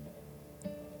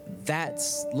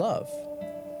 That's love,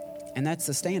 and that's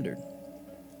the standard.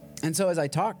 And so as I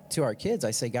talk to our kids,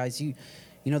 I say, guys,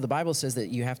 the Bible says that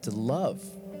you have to love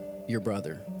your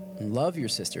brother and love your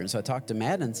sister. And so I talk to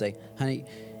Matt and say, honey,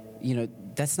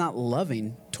 that's not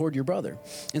loving toward your brother.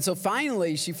 And so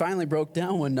she finally broke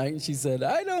down one night and she said,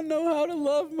 I don't know how to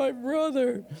love my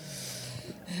brother.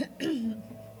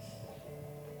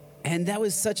 And that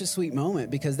was such a sweet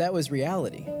moment because that was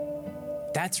reality.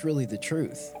 That's really the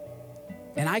truth.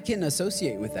 And I can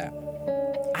associate with that.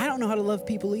 I don't know how to love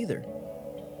people either.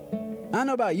 I don't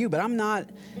know about you, but I'm not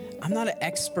an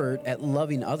expert at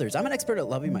loving others. I'm an expert at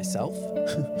loving myself.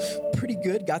 Pretty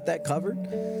good, got that covered.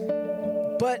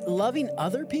 But loving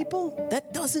other people,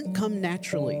 that doesn't come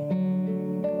naturally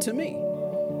to me.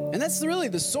 And that's really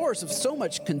the source of so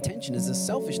much contention, is this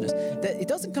selfishness, that it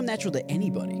doesn't come natural to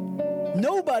anybody.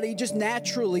 Nobody just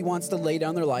naturally wants to lay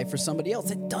down their life for somebody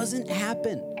else. It doesn't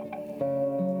happen.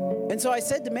 And so I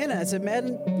said to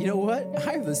Madden, you know what?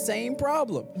 I have the same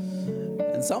problem.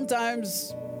 And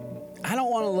sometimes I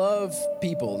don't want to love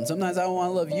people, and sometimes I don't want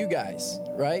to love you guys,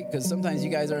 right? Because sometimes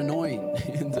you guys are annoying,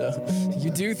 and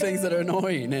you do things that are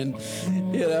annoying, and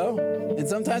and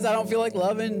sometimes I don't feel like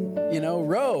loving,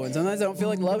 Ro, and sometimes I don't feel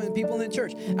like loving people in the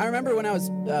church. I remember when I was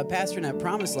pastoring at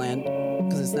Promised Land,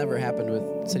 because it's never happened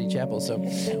with City Chapel. So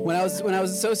when I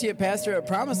was associate pastor at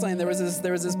Promised Land, there was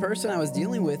this person I was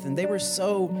dealing with, and they were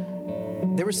so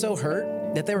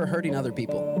hurt that they were hurting other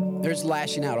people. They're just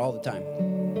lashing out all the time.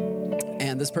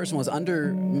 And this person was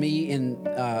under me in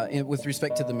with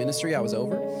respect to the ministry I was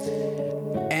over.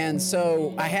 And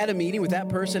so I had a meeting with that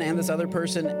person and this other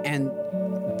person, and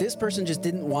this person just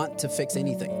didn't want to fix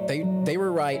anything. They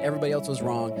were right, everybody else was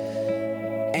wrong.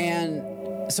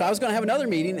 And so I was going to have another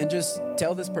meeting and just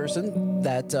tell this person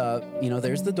that,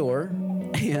 there's the door.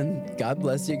 And God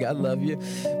bless you. God love you.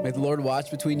 May the Lord watch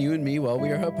between you and me while we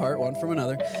are apart one from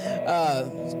another.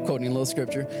 Quoting a little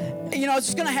scripture. You know, it's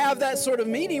just going to have that sort of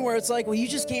meeting where it's like, well, you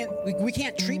just can't, we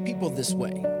can't treat people this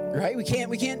way, right? We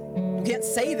can't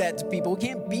say that to people.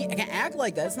 We can't act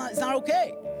like that. It's not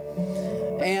okay.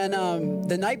 And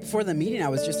the night before the meeting, I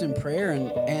was just in prayer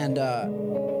and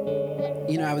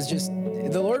you know,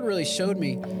 the Lord really showed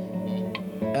me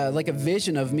like a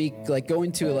vision of me like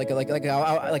going to like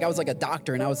I was like a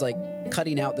doctor and I was like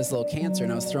cutting out this little cancer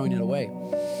and I was throwing it away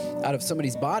out of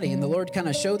somebody's body. And the Lord kind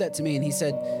of showed that to me. And he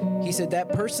said, that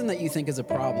person that you think is a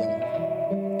problem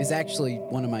is actually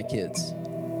one of my kids.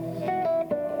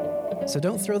 So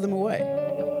don't throw them away.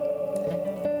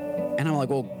 And I'm like,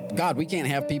 well, God, we can't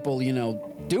have people, you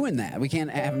know, doing that. We can't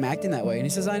have them acting that way. And he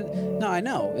says, I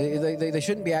know. They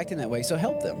shouldn't be acting that way. So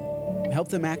help them. Help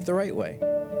them act the right way.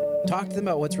 Talk to them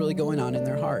about what's really going on in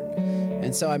their heart.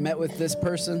 And so I met with this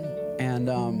person and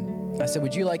I said,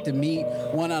 would you like to meet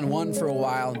one-on-one for a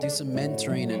while and do some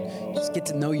mentoring and just get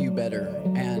to know you better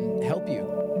and help you?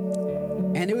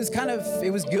 And it was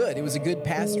good. It was a good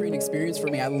pastoring experience for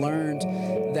me. I learned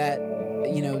that,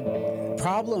 you know,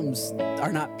 problems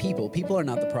are not people. People are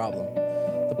not the problem.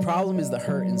 The problem is the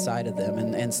hurt inside of them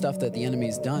and stuff that the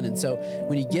enemy's done. And so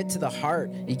when you get to the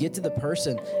heart, you get to the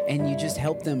person and you just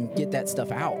help them get that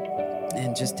stuff out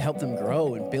and just help them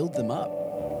grow and build them up.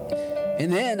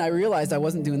 And then I realized I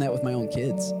wasn't doing that with my own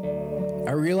kids.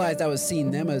 I realized I was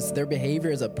seeing them as their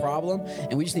behavior as a problem,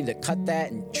 and we just need to cut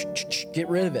that and get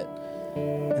rid of it.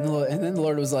 And then the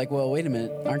Lord was like, well, wait a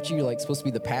minute. Aren't you like supposed to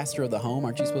be the pastor of the home?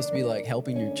 Aren't you supposed to be like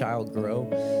helping your child grow?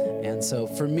 And so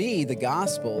for me, the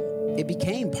gospel, it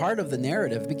became part of the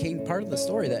narrative, became part of the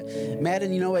story that,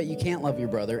 Madden, you know what? You can't love your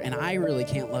brother, and I really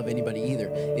can't love anybody either.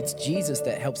 It's Jesus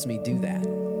that helps me do that.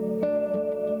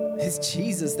 It's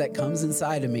Jesus that comes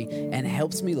inside of me and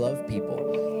helps me love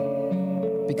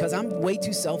people. Because I'm way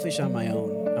too selfish on my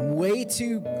own. I'm way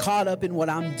too caught up in what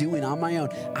I'm doing on my own.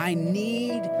 I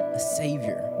need a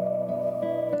Savior.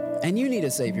 And you need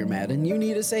a Savior, Madden. You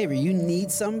need a Savior. You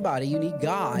need somebody. You need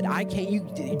God.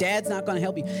 Dad's not going to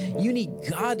help you. You need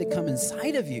God to come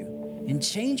inside of you and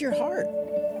change your heart.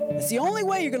 It's the only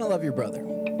way you're going to love your brother.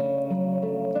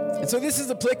 And so this is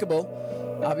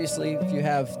applicable, obviously, if you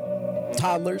have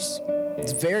toddlers.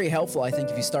 It's very helpful, I think,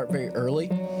 if you start very early.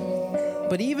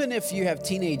 But even if you have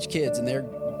teenage kids and they're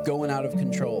going out of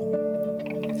control,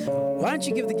 why don't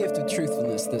you give the gift of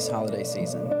truthfulness this holiday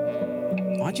season?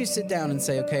 Why don't you sit down and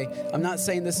say, okay, I'm not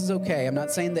saying this is okay. I'm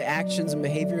not saying the actions and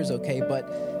behavior is okay, but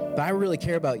I really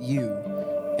care about you.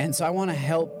 And so I want to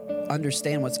help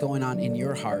understand what's going on in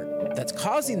your heart that's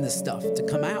causing this stuff to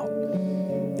come out.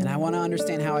 And I want to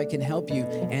understand how I can help you,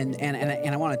 and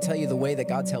I want to tell you the way that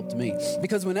God's helped me.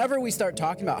 Because whenever we start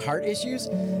talking about heart issues,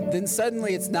 then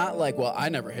suddenly it's not like, well, I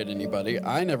never hit anybody.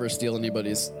 I never steal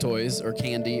anybody's toys or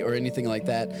candy or anything like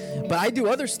that. But I do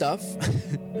other stuff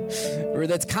or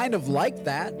that's kind of like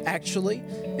that, actually.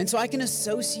 And so I can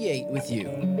associate with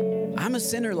you. I'm a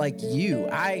sinner like you.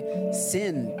 I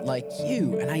sin like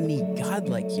you, and I need God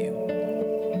like you.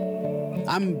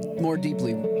 I'm more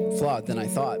deeply flawed than I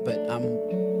thought, but I'm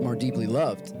more deeply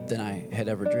loved than I had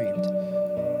ever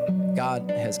dreamed. God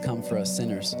has come for us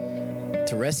sinners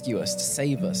to rescue us, to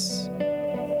save us.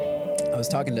 I was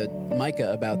talking to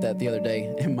Micah about that the other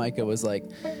day, and Micah was like,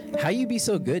 how you be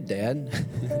so good, Dad?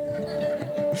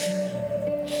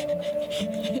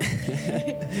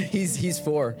 He's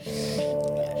 4.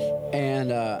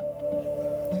 And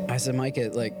I said,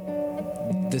 Micah, like,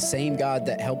 the same God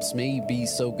that helps me be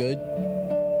so good,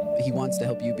 he wants to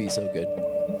help you be so good.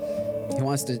 He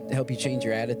wants to help you change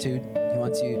your attitude. He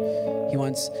wants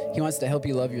to help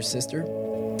you love your sister.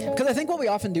 Because I think what we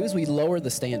often do is we lower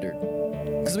the standard.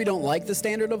 Because we don't like the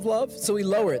standard of love, so we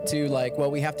lower it to like,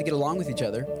 well, we have to get along with each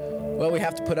other. Well, we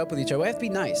have to put up with each other. We have to be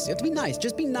nice. You have to be nice.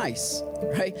 Just be nice,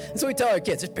 right? That's what we tell our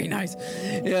kids. Just be nice,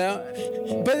 you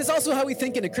know? But it's also how we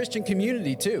think in a Christian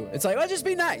community, too. It's like, well, just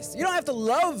be nice. You don't have to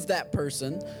love that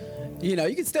person. You know,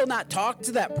 you can still not talk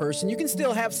to that person. You can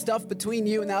still have stuff between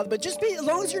you and the other, but just be, as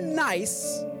long as you're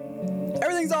nice,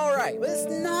 everything's all right. But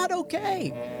it's not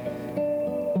okay.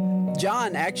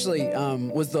 John actually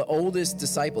was the oldest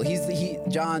disciple.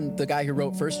 John, the guy who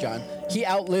wrote 1 John, he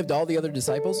outlived all the other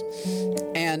disciples.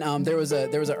 And there was an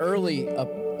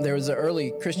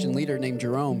early Christian leader named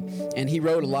Jerome, and he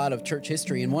wrote a lot of church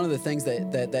history. And one of the things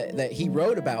that he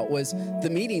wrote about was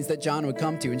the meetings that John would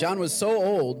come to. And John was so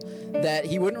old that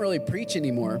he wouldn't really preach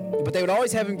anymore, but they would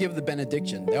always have him give the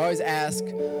benediction. They always ask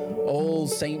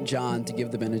old Saint John to give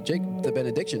the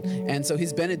benediction. And so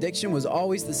his benediction was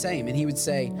always the same. And he would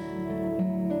say,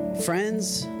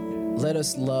 friends, let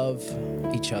us love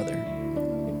each other.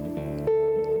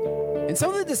 And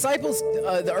some of the disciples,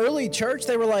 the early church,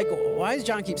 they were like, why does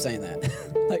John keep saying that?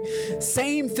 Like,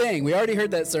 same thing. We already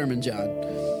heard that sermon, John.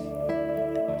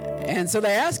 And so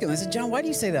they asked him, they said, John, why do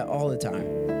you say that all the time?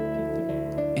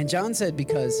 And John said,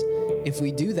 because if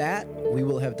we do that, we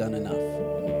will have done enough.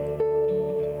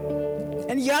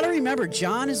 And you got to remember,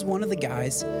 John is one of the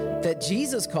guys that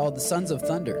Jesus called the sons of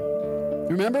thunder.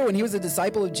 Remember when he was a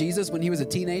disciple of Jesus, when he was a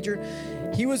teenager?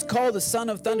 He was called the son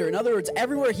of thunder. In other words,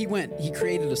 everywhere he went, he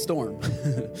created a storm.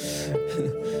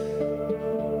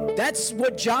 That's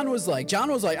what John was like. John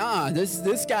was like,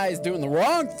 this guy is doing the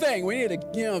wrong thing. We need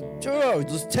to,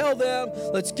 just tell them,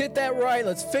 let's get that right,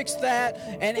 let's fix that.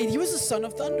 And he was the son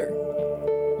of thunder.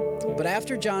 But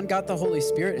after John got the Holy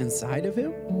Spirit inside of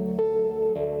him,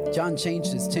 John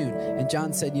changed his tune. And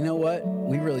John said, you know what?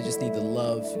 We really just need to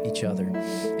love each other.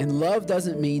 And love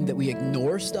doesn't mean that we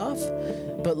ignore stuff,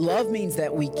 but love means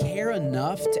that we care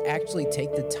enough to actually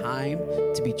take the time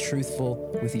to be truthful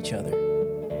with each other.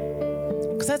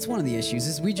 Because that's one of the issues,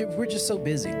 is we're just so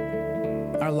busy.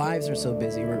 Our lives are so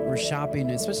busy. We're shopping,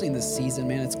 especially in this season,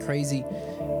 man, it's crazy.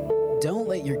 Don't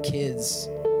let your kids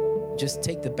just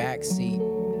take the back seat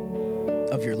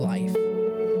of your life.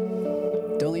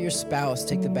 Don't let your spouse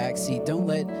take the back seat. Don't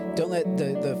let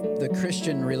the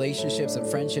Christian relationships and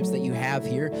friendships that you have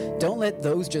here, don't let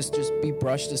those just be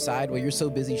brushed aside while you're so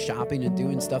busy shopping and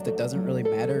doing stuff that doesn't really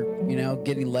matter,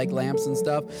 getting leg lamps and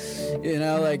stuff.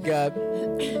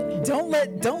 Don't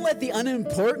let the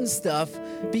unimportant stuff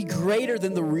be greater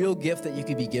than the real gift that you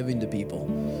could be giving to people.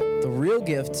 The real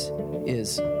gift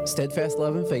is steadfast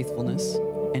love and faithfulness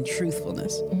and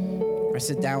truthfulness. I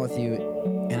sit down with you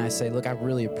and I say, look, I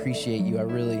really appreciate you. I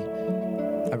really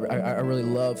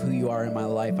love who you are in my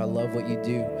life. I love what you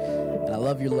do. And I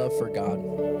love your love for God.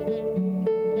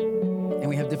 And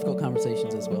we have difficult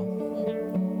conversations as well.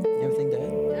 Everything to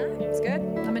add? Yeah, it's good.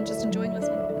 I'm just enjoying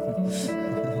listening.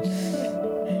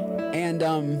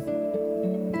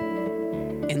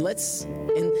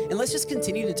 And let's just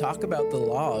continue to talk about the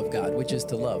law of God, which is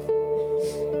to love.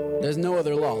 There's no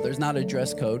other law. There's not a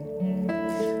dress code.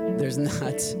 There's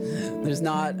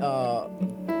not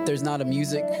a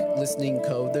music listening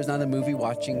code. There's not a movie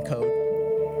watching code.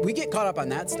 We get caught up on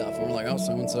that stuff, and we're like, oh,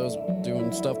 so-and-so's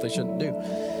doing stuff they shouldn't do.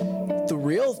 The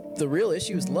real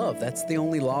issue is love. That's the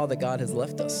only law that God has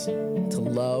left us, to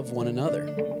love one another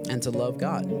and to love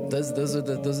God. Those are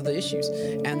the issues.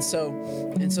 And so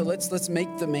let's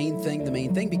make the main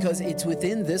thing, because it's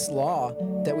within this law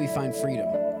that we find freedom.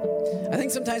 I think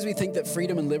sometimes we think that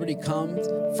freedom and liberty comes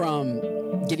from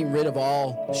getting rid of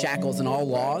all shackles and all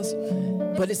laws,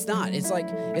 but it's not. It's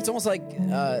almost like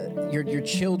your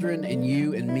children and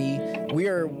you and me.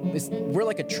 We're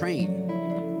like a train,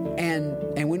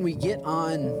 and when we get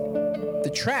on the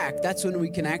track, that's when we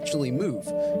can actually move,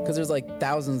 because there's like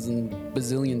thousands and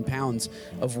bazillion pounds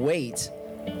of weight,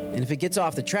 and if it gets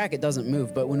off the track, it doesn't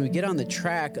move. But when we get on the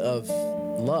track of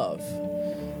love,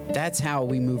 that's how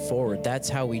we move forward. That's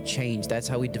how we change. That's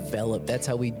how we develop. That's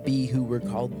how we be who we're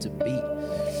called to be.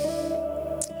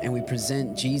 And we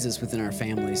present Jesus within our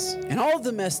families and all of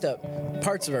the messed up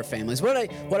parts of our families. What I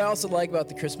also like about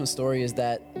the Christmas story is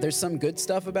that there's some good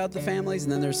stuff about the families,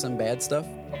 and then there's some bad stuff.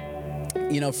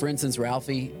 For instance,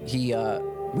 Ralphie,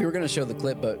 we were going to show the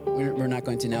clip, but we're not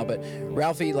going to now. But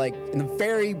Ralphie, like in the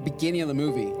very beginning of the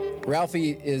movie,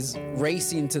 Ralphie is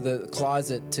racing to the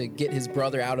closet to get his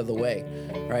brother out of the way,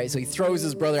 right? So he throws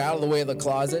his brother out of the way of the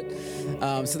closet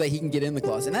so that he can get in the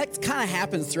closet. And that kind of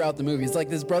happens throughout the movie. It's like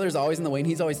this brother's always in the way, and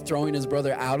he's always throwing his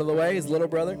brother out of the way, his little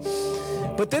brother.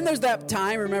 But then there's that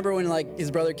time, remember, when like his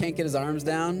brother can't get his arms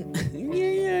down?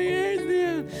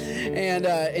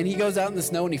 And he goes out in the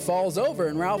snow and he falls over,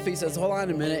 and Ralphie says, hold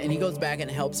on a minute, and he goes back and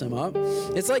helps him up.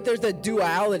 It's like there's that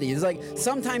duality. It's like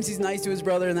sometimes he's nice to his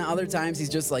brother, and then other times he's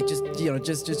just like, just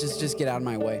get out of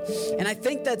my way. And I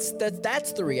think that's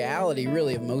the reality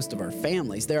really of most of our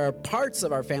families. There are parts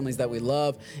of our families that we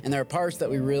love, and there are parts that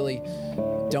we really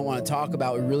don't want to talk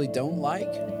about, we really don't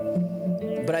like.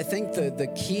 But I think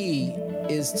the key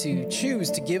is to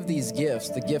choose to give these gifts,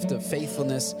 the gift of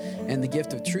faithfulness and the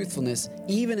gift of truthfulness,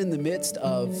 even in the midst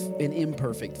of an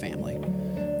imperfect family.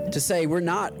 To say we're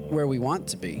not where we want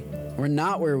to be. We're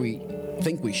not where we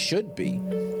think we should be.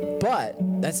 But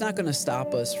that's not going to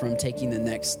stop us from taking the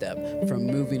next step, from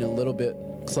moving a little bit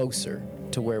closer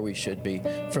to where we should be,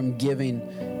 from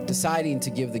deciding to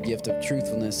give the gift of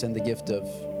truthfulness and the gift of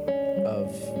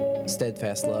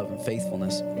steadfast love and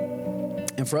faithfulness.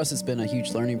 And for us, it's been a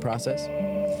huge learning process.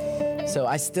 So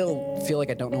I still feel like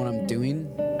I don't know what I'm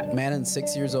doing. Madden's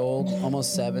 6 years old,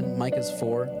 almost 7. Micah's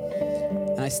 4.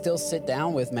 And I still sit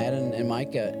down with Madden and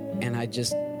Micah, and I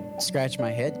just scratch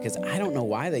my head because I don't know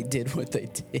why they did what they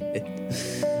did.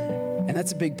 And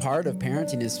that's a big part of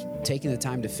parenting, is taking the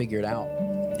time to figure it out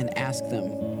and ask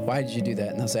them, why did you do that?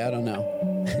 And they'll say, I don't know.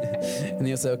 And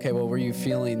you'll say, okay, well, were you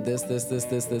feeling this?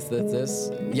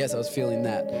 Yes, I was feeling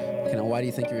that. Okay, now why do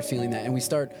you think you were feeling that? And we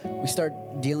start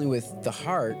dealing with the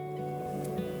heart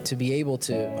to be able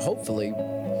to hopefully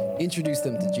introduce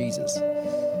them to Jesus.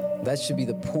 That should be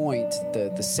the point,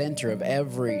 the center of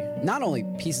every, not only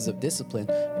pieces of discipline,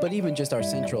 but even just our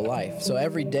central life. So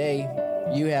every day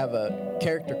you have a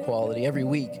character quality. Every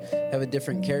week have a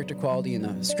different character quality in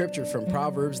a scripture from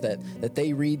Proverbs that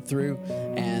they read through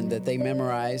and that they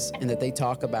memorize and that they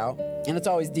talk about. And it's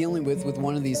always dealing with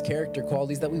one of these character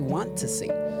qualities that we want to see.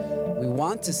 We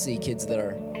want to see kids that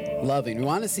are loving. We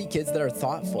want to see kids that are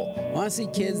thoughtful. We want to see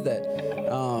kids that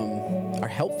are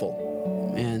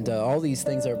helpful. And all these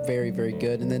things are very, very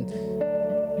good. And then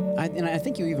I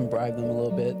think you even bribe them a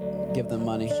little bit, give them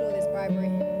money. Sure, there's bribery.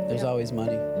 There's always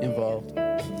money involved.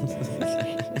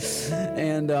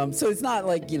 And so it's not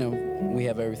like, we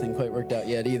have everything quite worked out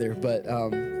yet either, but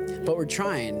we're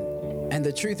trying. And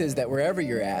the truth is that wherever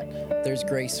you're at, there's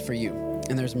grace for you,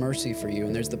 and there's mercy for you,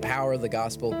 and there's the power of the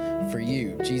gospel for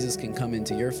you. Jesus can come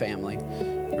into your family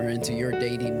or into your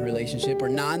dating relationship or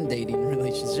non-dating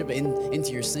relationship,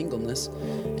 into your singleness,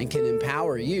 and can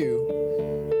empower you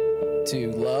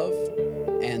to love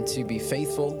and to be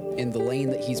faithful in the lane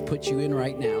that he's put you in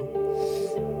right now,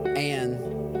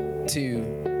 and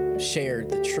to share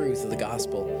the truth of the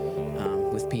gospel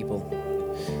with people.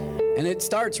 And it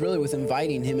starts really with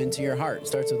inviting him into your heart. It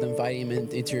starts with inviting him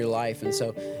into your life. And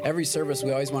so every service,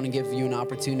 we always want to give you an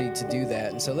opportunity to do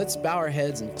that. And so let's bow our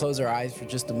heads and close our eyes for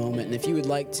just a moment. And if you would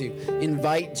like to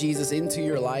invite Jesus into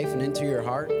your life and into your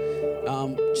heart,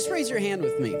 just raise your hand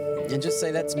with me and just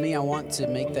say, that's me. I want to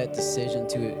make that decision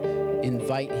to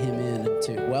invite him in and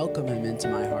to welcome him into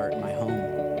my heart, my home.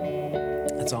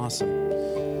 That's awesome.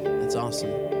 That's awesome.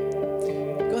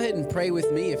 Go ahead and pray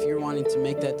with me if you're wanting to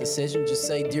make that decision. Just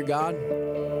say, dear God,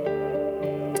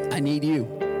 I need you.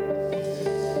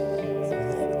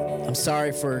 I'm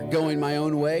sorry for going my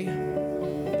own way.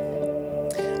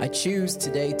 I choose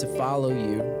today to follow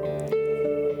you.